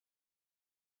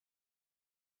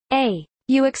A.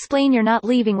 You explain you're not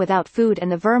leaving without food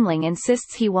and the vermling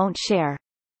insists he won't share.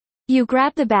 You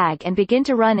grab the bag and begin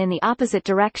to run in the opposite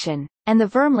direction, and the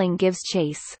vermling gives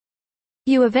chase.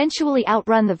 You eventually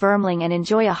outrun the vermling and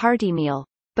enjoy a hearty meal,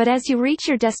 but as you reach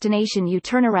your destination you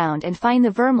turn around and find the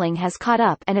vermling has caught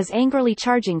up and is angrily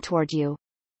charging toward you.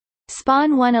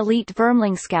 Spawn 1 Elite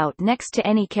Vermling Scout next to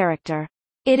any character.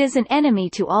 It is an enemy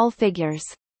to all figures.